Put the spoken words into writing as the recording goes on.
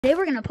Today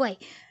we're gonna play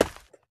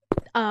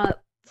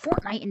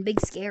Fortnite and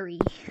Big Scary.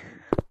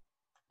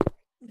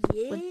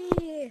 Yeah.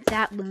 With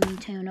that Looney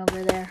Tune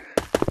over there.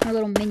 Our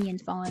little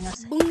minions following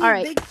us. Boom,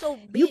 Alright, big, so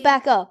big. you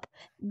back up.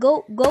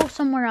 Go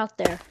somewhere out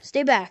there.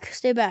 Stay back.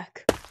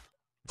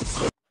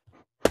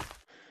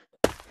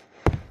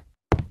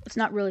 It's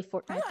not really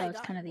Fortnite though, it's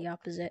kind of the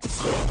opposite.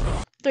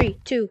 3,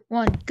 2,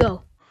 1,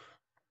 go.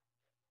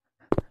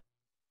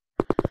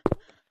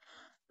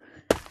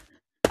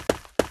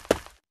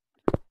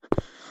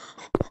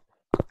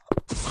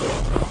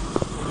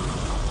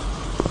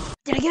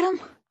 Did I get him?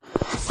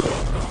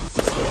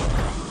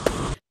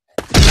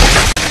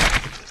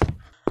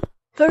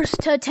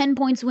 First to 10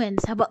 points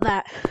wins. How about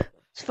that?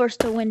 It's first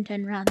to win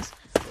 10 rounds.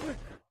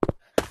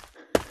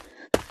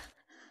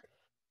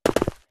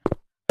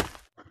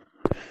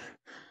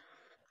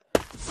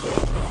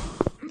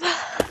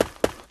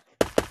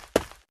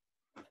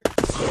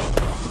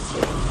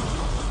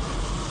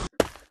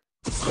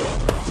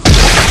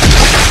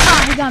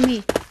 Ah, he got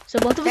me. So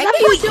both of us have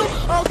points.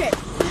 Okay. 2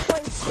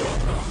 points.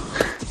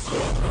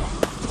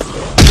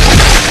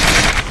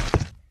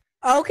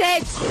 Okay.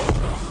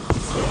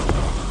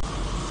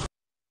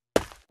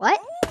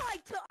 What? Oh,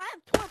 I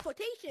have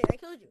teleportation. I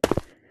told you.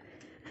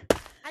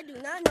 I do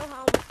not know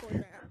how much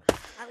points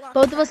I have.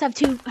 Both of us have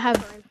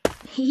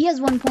he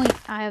has 1 point.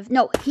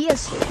 He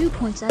has 2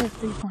 points. I have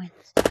 3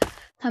 points.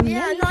 I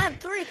have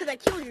 3 because I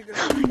killed you.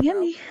 Come on, get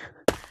me.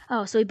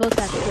 Oh, so we both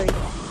have 3.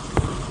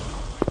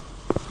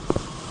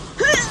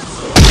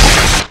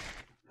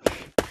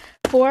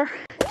 4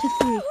 to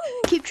 3.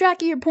 Keep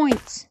track of your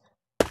points.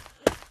 4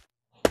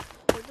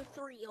 to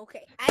 3.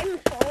 Okay. I'm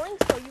falling,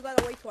 so you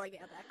gotta wait till I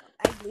get back up.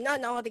 I do not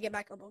know how to get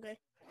back up. Okay.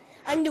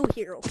 I'm new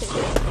here. Okay.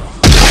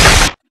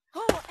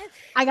 Oh,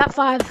 I got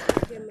 5.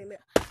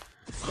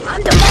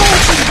 I'm the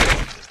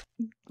most.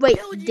 Wait,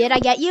 did I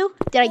get you?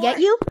 Did I get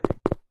you?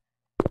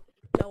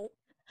 No.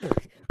 I'm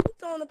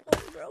throwing a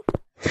point, bro.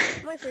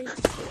 My face.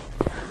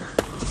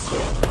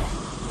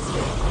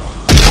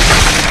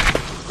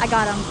 I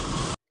got him.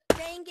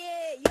 Dang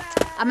it! Yeah.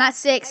 I'm at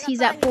 6.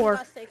 He's at 4.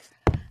 At 5,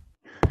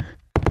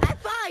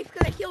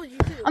 because I killed you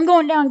too. I'm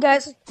going down,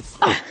 guys.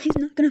 He's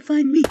not gonna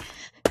find me.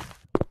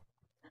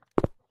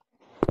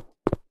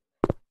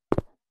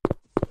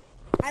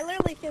 I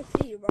literally can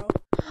see you, bro.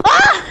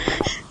 Ah!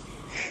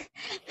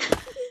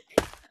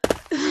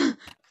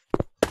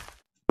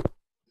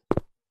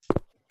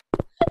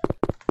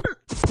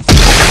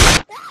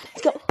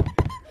 Let's go.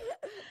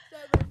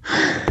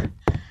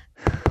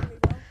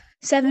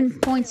 7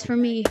 points for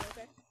me.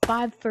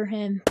 5 for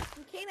him.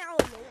 You came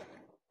out of nowhere.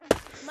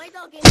 My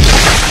dog is.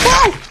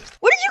 Whoa!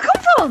 Where did you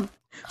come from?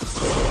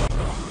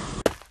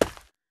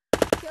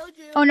 Killed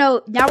you. Oh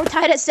no! Now we're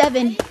tied at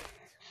 7.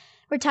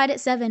 We're tied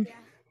at 7. Yeah.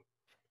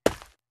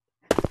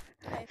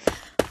 Okay.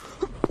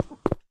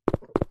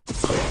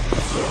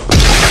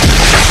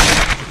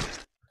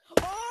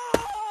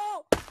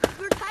 Oh!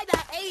 We're tied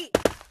at 8.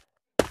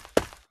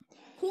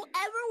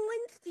 Whoever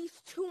wins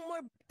these 2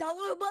 more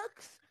dollar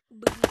bucks.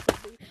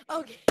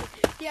 Okay.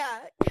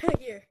 Yeah.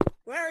 Here.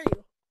 Where are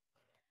you?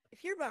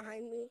 If you're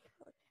behind me.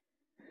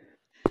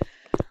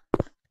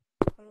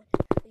 Are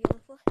you on the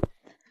floor?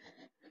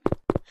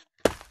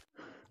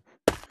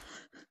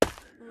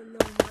 Oh no,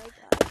 my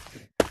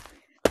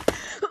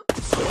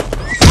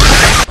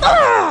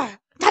God.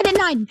 Tied at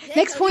 9.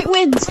 Next point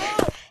wins.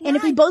 And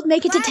if we both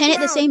make it to 10 at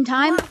the same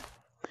time,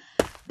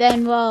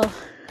 then well.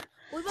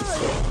 Let's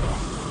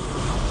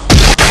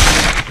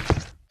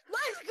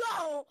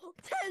go!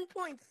 10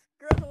 points.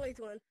 Girls always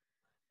win.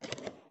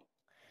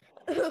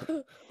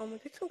 Oh my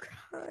God, so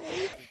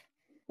crying.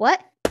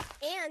 What?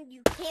 And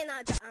you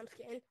cannot die. I'm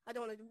scared. I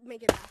don't want to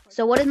make it that hard.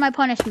 So what is my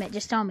punishment?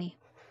 Just tell me.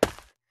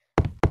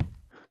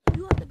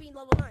 You have to be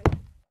level 9.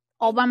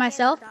 All by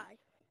myself? Die.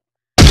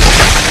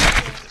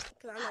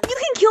 You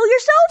can kill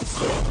yourself?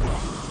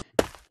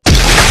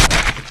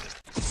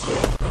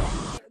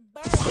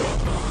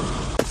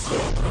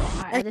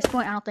 Alright, at this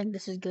point, I don't think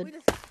this is good.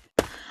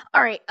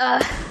 Alright,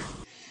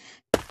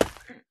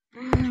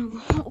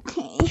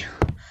 okay.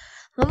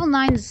 Level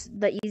 9 is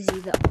the easy,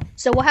 though.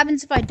 So what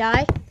happens if I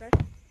die?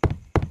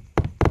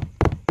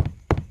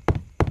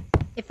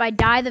 If I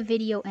die, the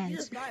video ends. You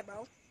just die,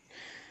 bro.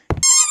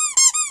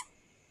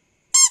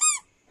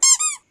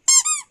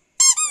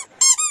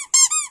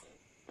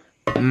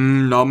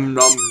 Nom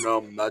nom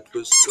nom, that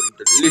was some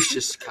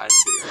delicious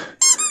candy.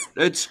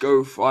 Let's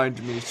go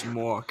find me some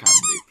more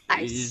candy,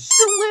 please. I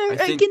swear I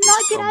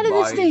cannot get out of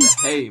this thing. The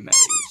hay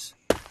maze.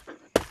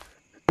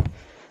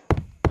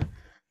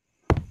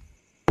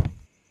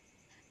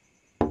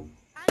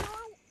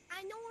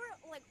 I know where,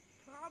 like,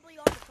 probably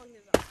all the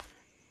fungus are.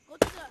 Go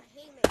to the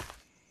hay maze.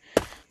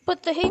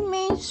 But the hay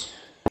maze...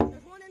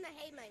 There's one in the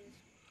hay maze.